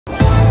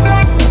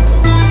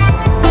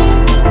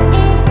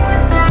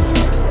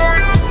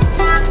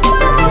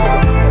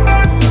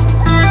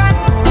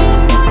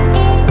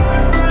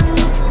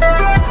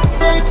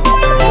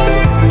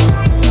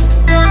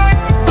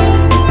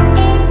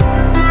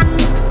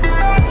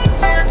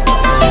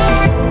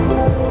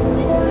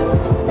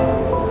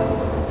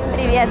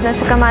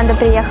наша команда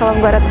приехала в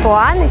город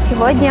Буан, и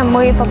сегодня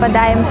мы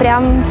попадаем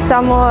прямо в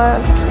само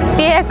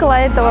пекло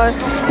этого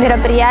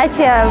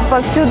мероприятия.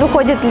 Повсюду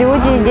ходят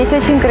люди, здесь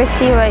очень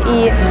красиво,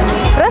 и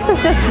просто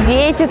все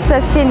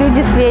светится, все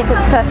люди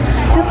светятся.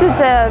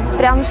 Чувствуется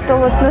прям, что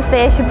вот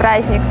настоящий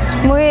праздник.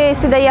 Мы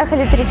сюда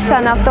ехали 3 часа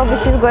на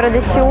автобусе из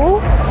города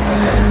Сеул.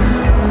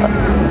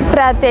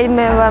 Про отель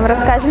мы вам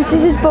расскажем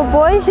чуть-чуть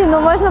попозже, но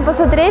можно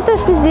посмотреть то,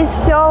 что здесь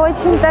все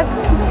очень так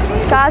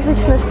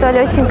сказочно, что ли,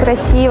 очень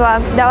красиво.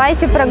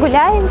 Давайте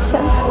прогуляемся.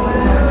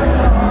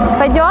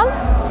 Пойдем?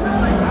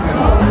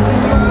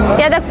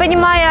 Я так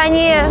понимаю,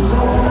 они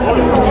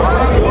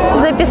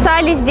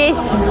записали здесь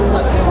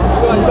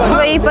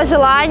свои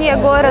пожелания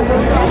городу.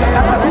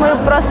 Мы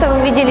просто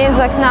увидели из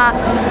окна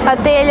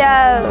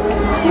отеля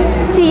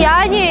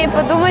сияние и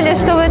подумали,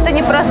 что это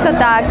не просто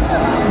так.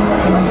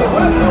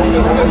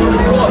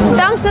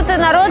 Там что-то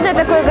народное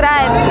такое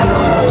играет.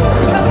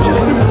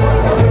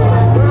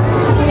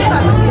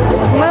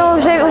 Мы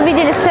уже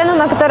увидели сцену,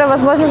 на которой,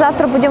 возможно,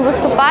 завтра будем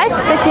выступать.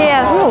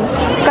 Точнее,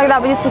 когда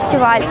будет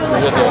фестиваль.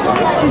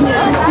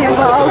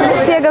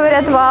 Все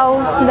говорят вау,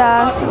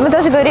 да. Мы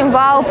тоже говорим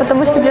вау,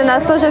 потому что для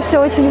нас тоже все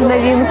очень в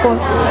новинку.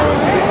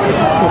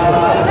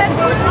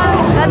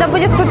 Надо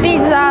будет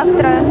купить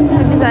завтра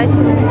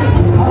обязательно.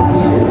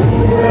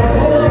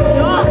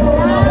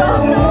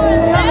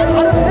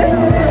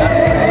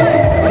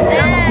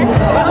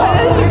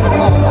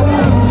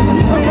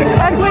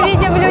 Как мы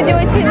видим, люди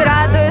очень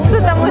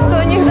радуются тому, что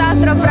у них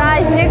завтра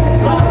праздник,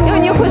 и у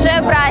них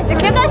уже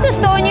праздник. Мне кажется,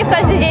 что у них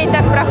каждый день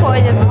так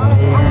проходит.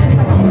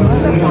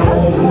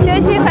 Все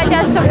очень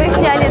хотят, чтобы их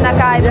сняли на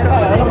камеру.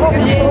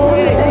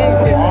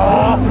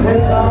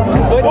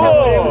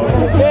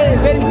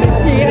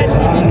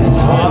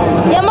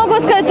 Я могу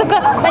сказать только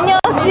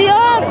안녕하세요,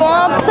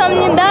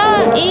 고맙습니다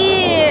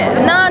и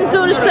난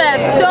둘 셋.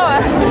 Все.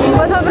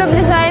 Вот мы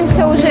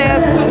приближаемся уже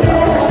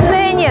к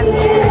сцене.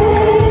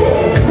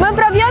 Мы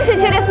пробьемся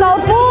через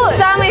толпу в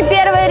самые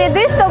первые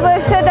ряды, чтобы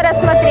все это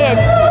рассмотреть.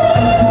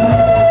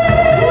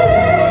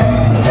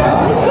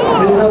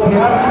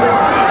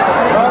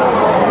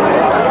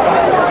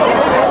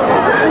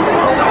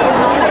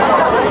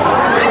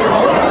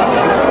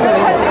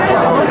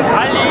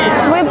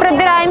 Мы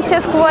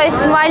пробираемся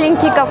сквозь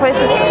маленькие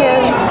кафешечки.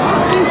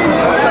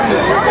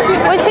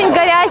 Очень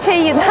горячая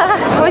еда,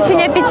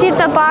 очень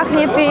аппетитно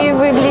пахнет и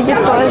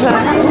выглядит тоже.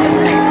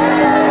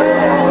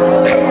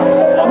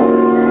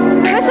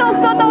 Вышел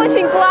кто-то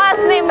очень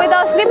классный, мы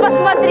должны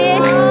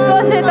посмотреть,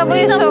 кто же это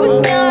вышел.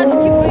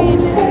 Вкусняшки были.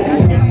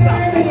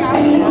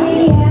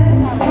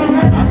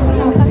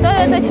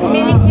 Готовят очень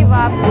миленький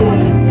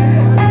вафли.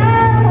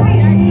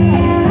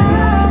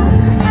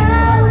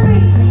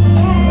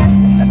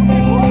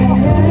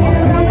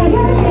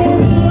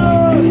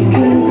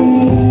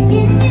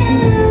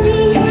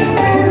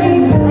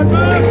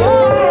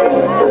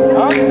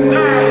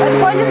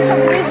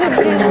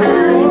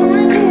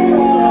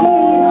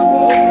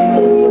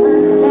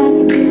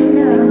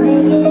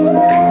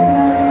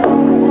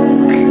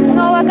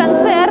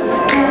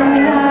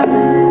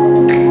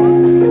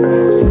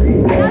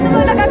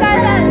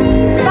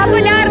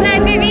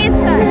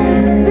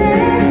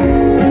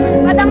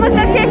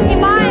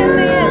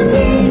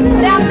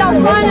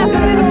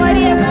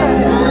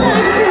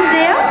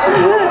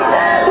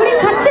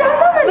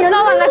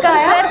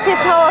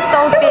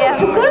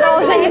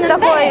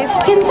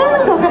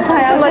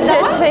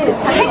 Сумасшедший.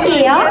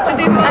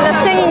 А на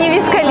сцене не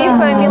Wiz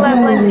Khalifa, милая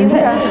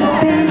блондинка.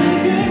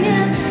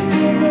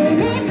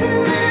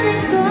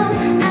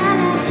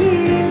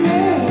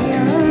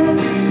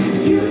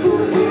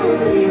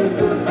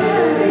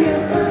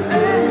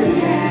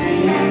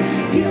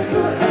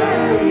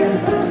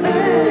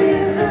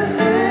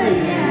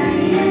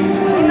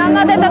 Нам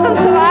надо это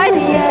танцевать.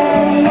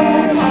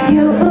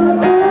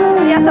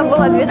 Я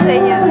забыла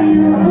движение.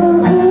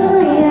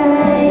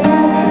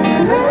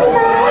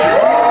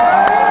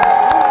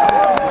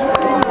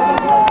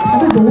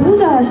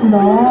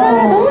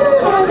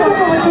 너무너무 잘하시는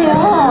것 같아요.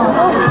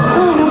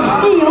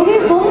 역시 여기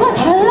뭔가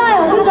달라요,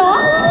 그죠?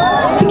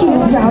 특히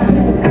여기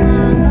앞에.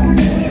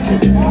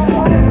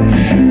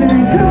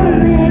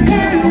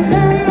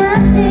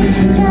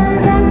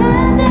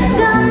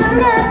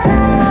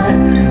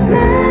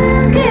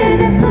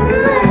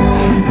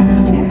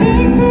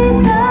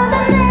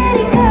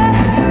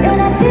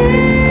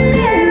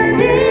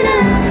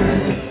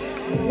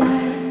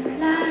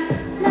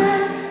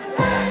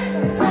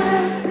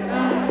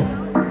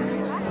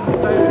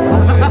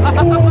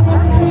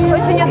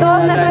 Очень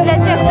удобно, но для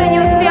тех, кто не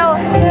успел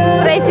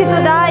пройти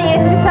туда,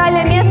 есть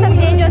специальное место,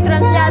 где идет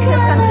трансляция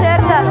с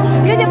концерта.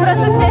 Люди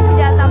просто все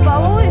сидят на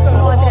полу и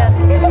смотрят.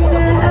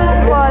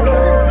 Вот.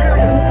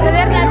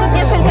 Наверное, тут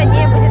несколько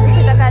дней будет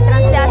идти такая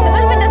трансляция.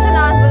 Может быть, даже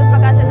нас будут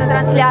показывать на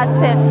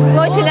трансляции.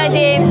 Мы очень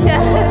надеемся.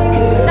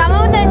 Да,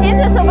 мы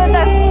надеемся, что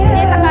будет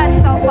сидеть такая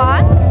же толпа,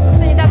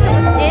 что не так, чтобы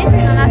сидеть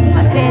и на нас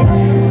смотреть.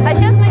 А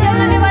сейчас мы идем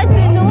набивать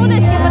свои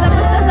желудочки,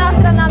 потому что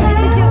завтра нам до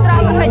 10 утра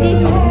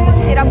выходить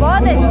и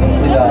работать.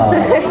 제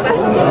 5회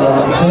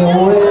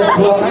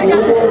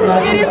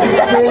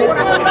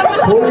부학 5번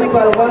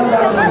볼빨간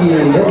장식이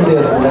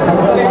연주되었습니다.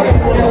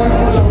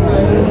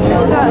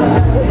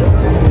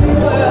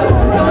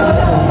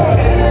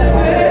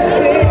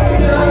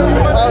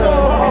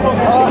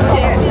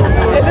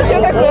 Это что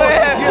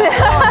такое?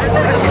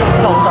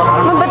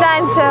 Мы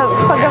пытаемся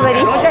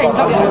поговорить.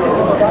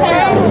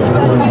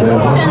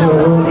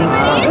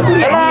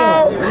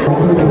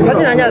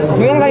 사진 아니야,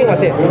 동영상인 것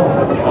같아.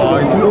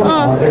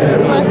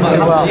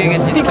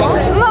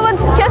 Мы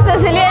вот честно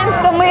жалеем,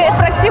 что мы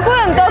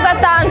практикуем только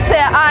танцы,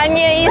 а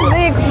не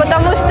язык,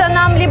 потому что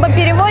нам либо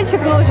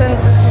переводчик нужен,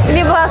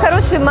 либо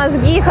хорошие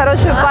мозги,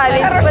 хорошую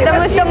память,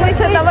 потому что мы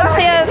что-то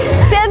вообще,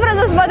 все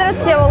просто смотрят,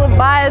 все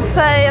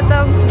улыбаются,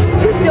 это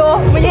все.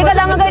 И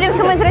когда мы говорим,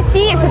 что мы из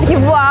России, все таки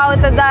вау,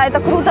 это да, это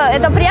круто,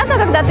 это приятно,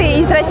 когда ты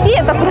из России,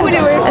 это круто.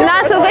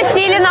 Нас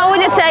угостили на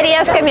улице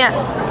орешками.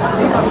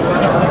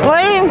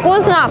 Очень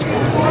вкусно.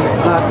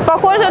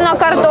 Похоже на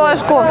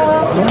картошку.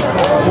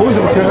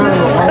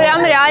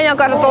 Прям реально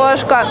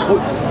картошка.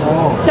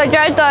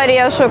 Какой-то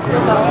орешек.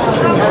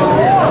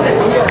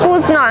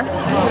 Вкусно.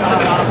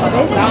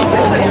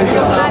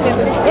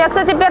 Я,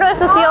 кстати, первое,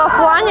 что съела в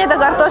Пуане, это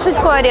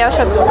картошечку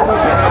орешек.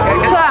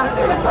 Что?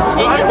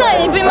 Я не знаю,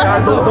 я не понимаю.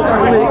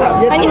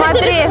 Они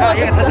Смотри.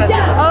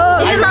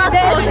 Или нас.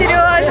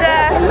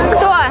 Сережа.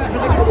 Кто?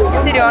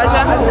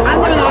 Сережа.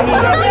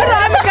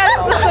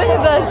 Кажется, что не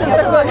знаю, что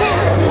такое.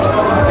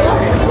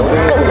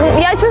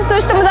 Я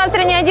чувствую, что мы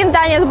завтра не один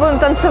танец будем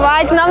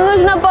танцевать. Нам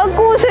нужно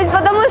покушать,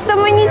 потому что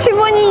мы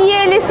ничего не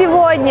ели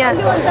сегодня.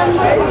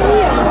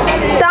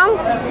 Там...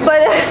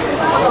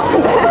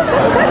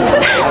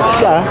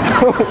 자.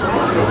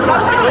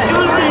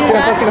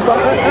 찍었어?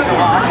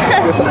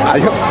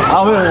 아니요.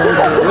 아, 왜?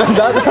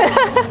 나도.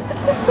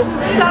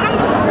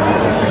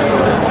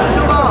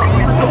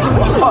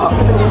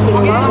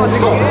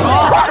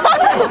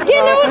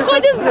 Геля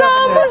выходит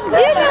замуж!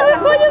 Геля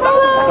выходит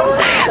замуж!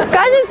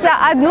 Кажется,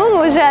 одну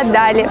мы уже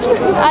отдали.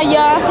 А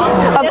я?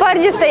 А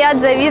парни стоят,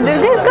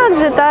 завидуют. Да как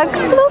же так?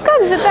 Ну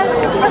как же так?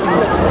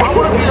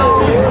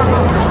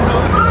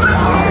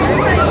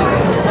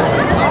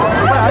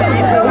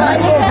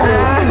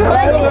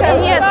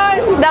 Нет,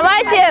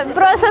 давайте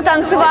просто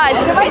танцевать.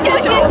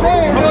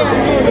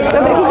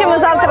 Да, прикиньте, мы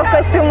завтра в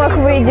костюмах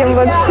выйдем.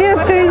 Вообще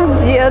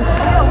трындец.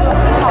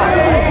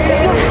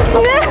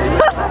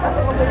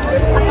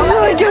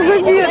 Ой, что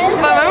капец.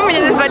 По-моему,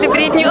 меня назвали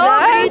Бритни.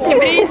 Да?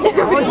 Бритни.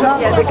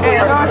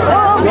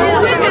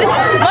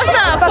 Можно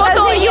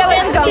фото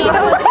ENG?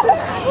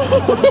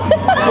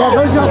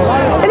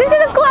 Это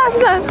всегда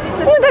классно.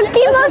 Мы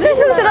такие молодцы,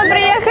 что мы сюда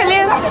приехали.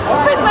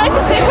 Вы знаете,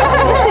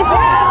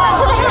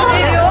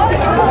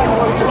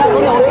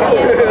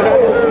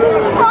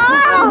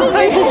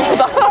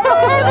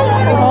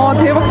 아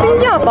대박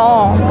신기하다.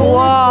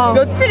 와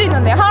며칠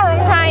있는데 how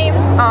long time?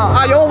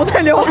 아 영어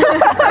못하려. 야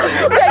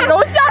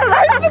러시아를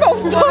할 수가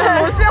없어.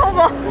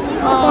 러시아가.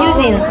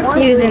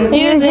 Using.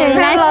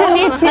 Nice to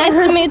meet you. Nice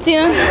to meet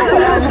you.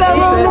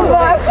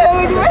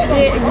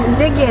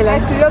 이제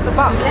기회를 들려도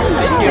봐.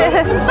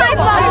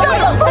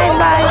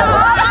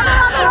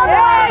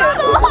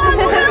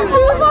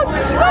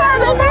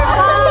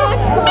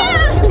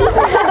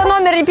 Надо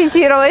номер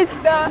репетировать.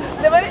 Да,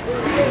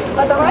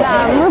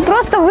 Мы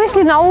просто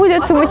вышли на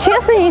улицу, мы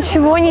честно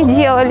ничего не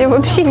делали,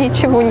 вообще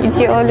ничего не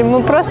делали,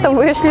 мы просто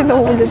вышли на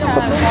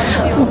улицу.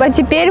 А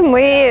теперь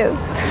мы...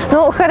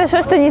 Ну,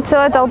 хорошо, что не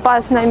целая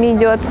толпа с нами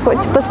идет,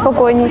 хоть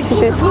поспокойнее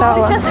чуть-чуть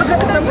стало.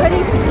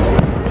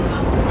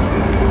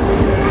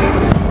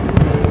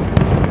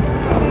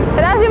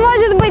 Разве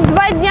может быть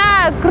 2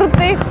 дня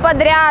крутых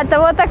подряд? А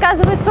вот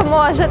оказывается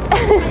может.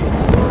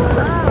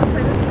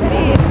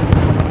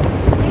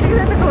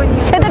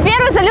 Это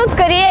первый салют в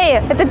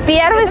Корее. Это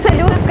первый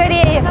салют в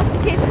Корее.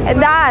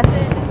 Да.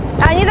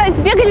 Они так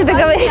сбегали,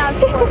 договорились.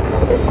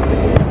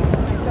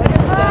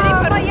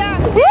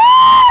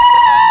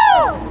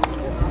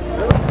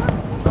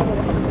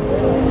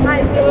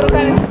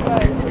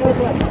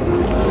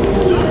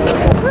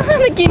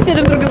 Такие все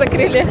друг друга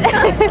закрыли.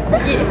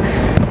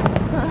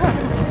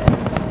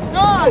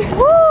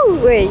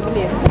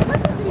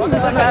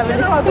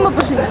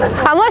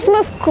 А может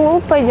мы в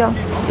клуб пойдем?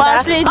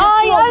 Пошли.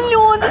 Ай,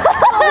 Алена!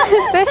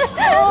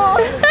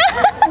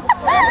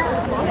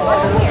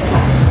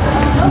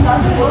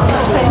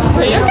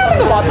 얘기하는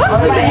거 맞아?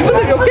 근데 이분들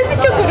몇 개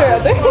시켜드려야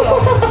돼?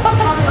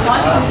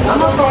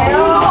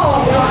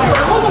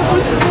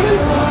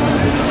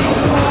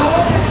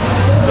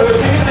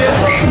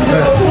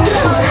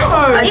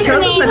 It's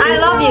me. I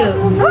love you.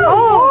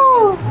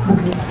 Oh.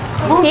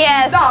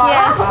 Yes,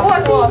 yes. 와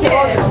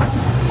신기해.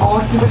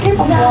 진짜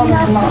케이팝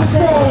좋아하는구나.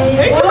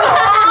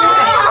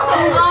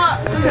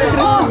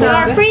 You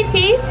are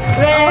pretty.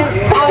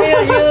 How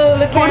will you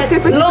look at Ты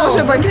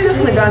тоже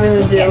больших ногами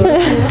надела.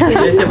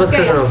 Я тебе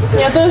подскажу.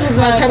 Я тоже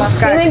знаю.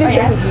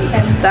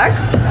 Так?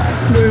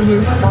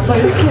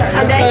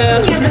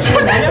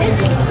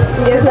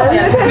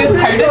 그래도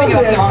잘 되는 게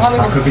낫지 망하는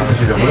거. 그렇게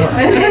쓰시려고요?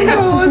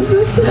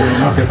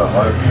 좋겠다. 아,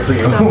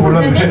 이거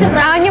몰랐는데.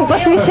 А они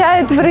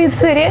посвящают в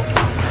рыцаре.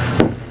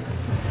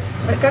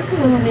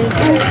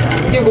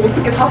 이거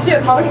어떻게 다시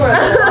해? 다른 거야?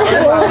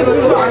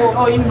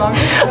 인방.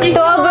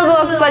 Кто бы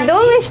мог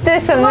подумать, что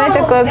со мной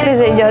такое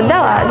произойдет?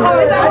 Да ладно.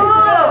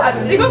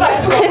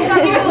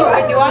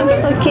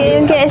 Окей,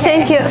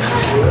 thank you.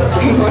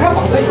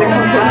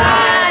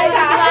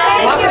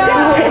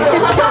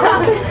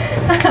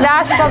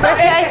 Даша,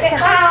 попрощайся.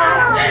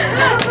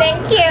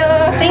 Thank you.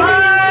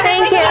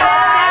 Thank you.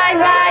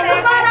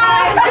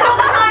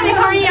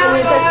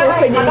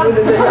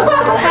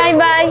 Bye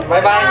bye.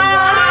 Bye-bye.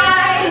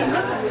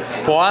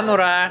 Buan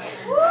ура!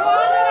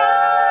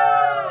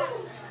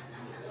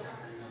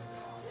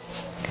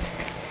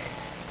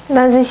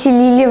 Нас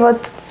заселили вот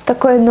в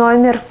такой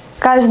номер.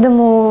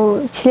 Каждому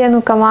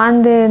члену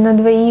команды на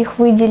двоих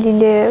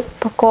выделили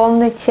по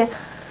комнате.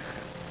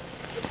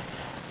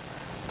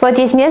 Вот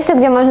есть место,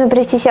 где можно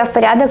привести себя в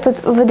порядок.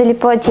 Тут выдали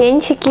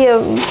полотенчики,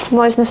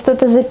 можно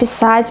что-то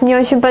записать. Мне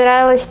очень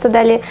понравилось, что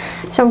дали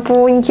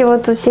шампуньки,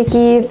 вот тут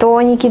всякие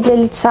тоники для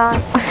лица.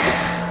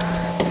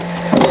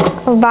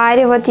 В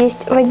баре вот есть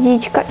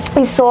водичка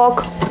и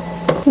сок.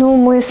 Ну,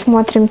 мы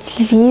смотрим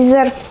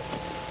телевизор.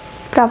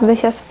 Правда,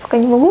 сейчас пока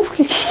не могу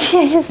включить,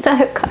 я не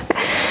знаю как.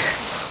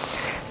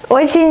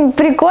 Очень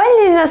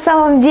прикольный на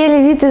самом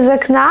деле вид из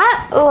окна.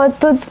 Вот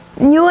тут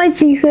не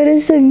очень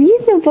хорошо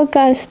видно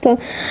пока что,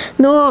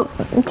 но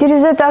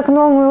через это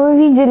окно мы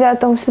увидели о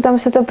том, что там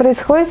что-то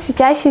происходит,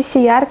 светящееся,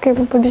 яркое,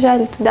 мы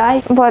побежали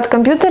туда. Вот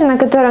компьютер, на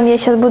котором я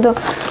сейчас буду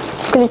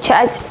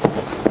включать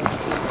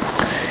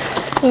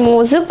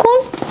музыку.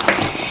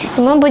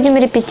 И мы будем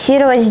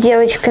репетировать с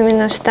девочками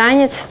наш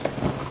танец.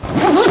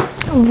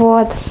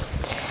 Вот.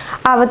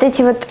 А вот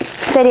эти вот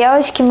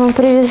тарелочки мы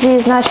привезли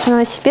из нашего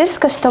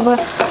Новосибирска, чтобы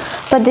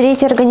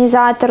подарить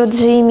организатору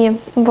Джимми.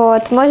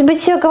 Вот. Может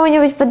быть, еще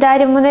кому-нибудь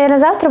подарим. Мы, наверное,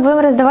 завтра будем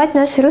раздавать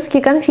наши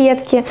русские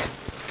конфетки.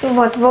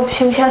 Вот, в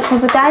общем, сейчас мы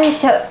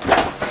пытаемся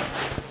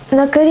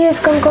на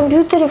корейском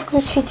компьютере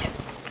включить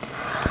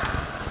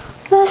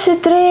наши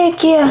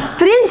треки. В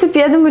принципе,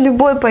 я думаю,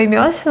 любой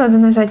поймет, что надо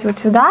нажать вот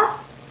сюда.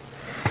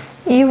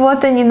 И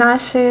вот они,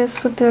 наши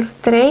супер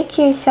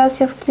треки. Сейчас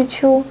я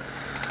включу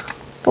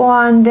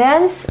Buan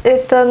Dance.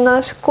 Это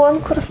наш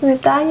конкурсный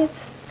танец.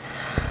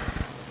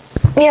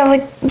 Я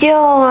вот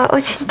делала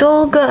очень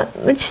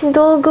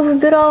долго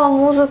выбирала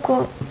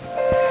музыку.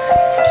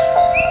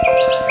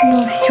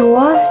 Ну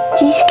все,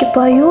 птички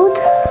поют.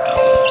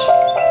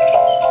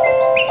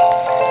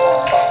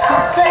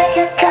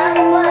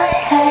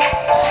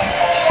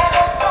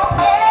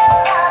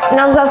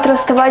 Нам завтра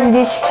вставать в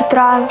 10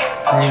 утра.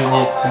 Не в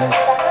 10.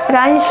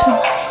 Раньше?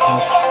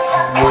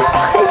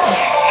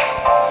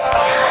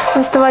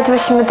 8. Вставать в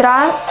 8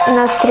 утра.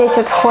 Нас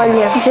встретят в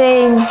холле.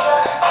 Чейн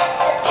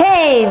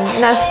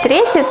нас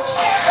встретит.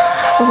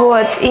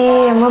 Вот,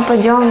 и мы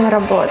пойдем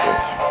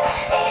работать.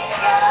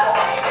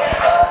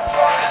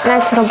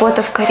 Наша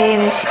работа в Корее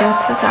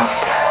начнется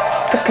завтра.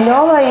 Это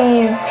клево,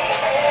 и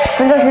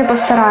мы должны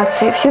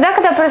постараться. И всегда,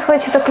 когда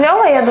происходит что-то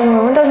клевое, я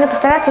думаю, мы должны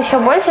постараться еще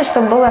больше,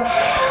 чтобы было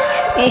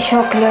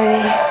еще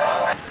клевее.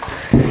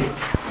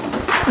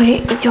 Мы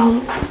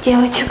идем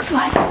девочек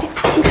звать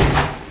репетицию.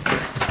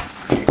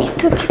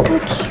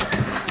 Туки-туки-туки.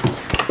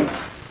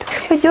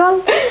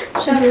 Пойдем.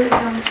 Сейчас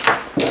идем.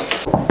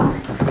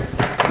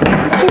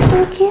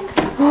 Туки-туки.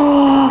 О,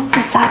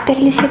 вы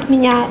заперлись от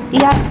меня.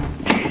 Я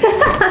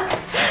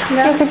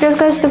хотела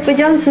сказать, что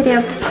пойдем,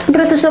 Сереб.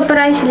 Просто чтобы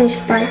пораньше лечь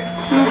спать.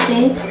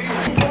 Окей.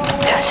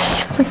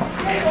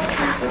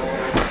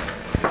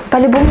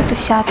 По-любому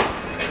тусят.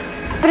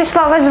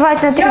 Пришла вас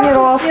звать на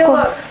тренировку. Я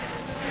хотела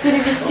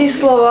перевести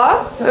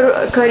слова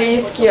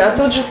корейские, а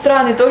тут же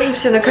страны тоже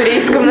все на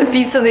корейском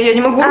написаны. Я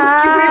не могу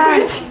русский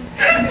выбрать.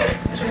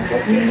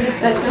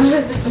 Кстати,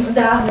 может, чтобы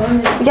да,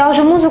 Я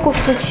уже музыку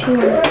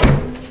включила.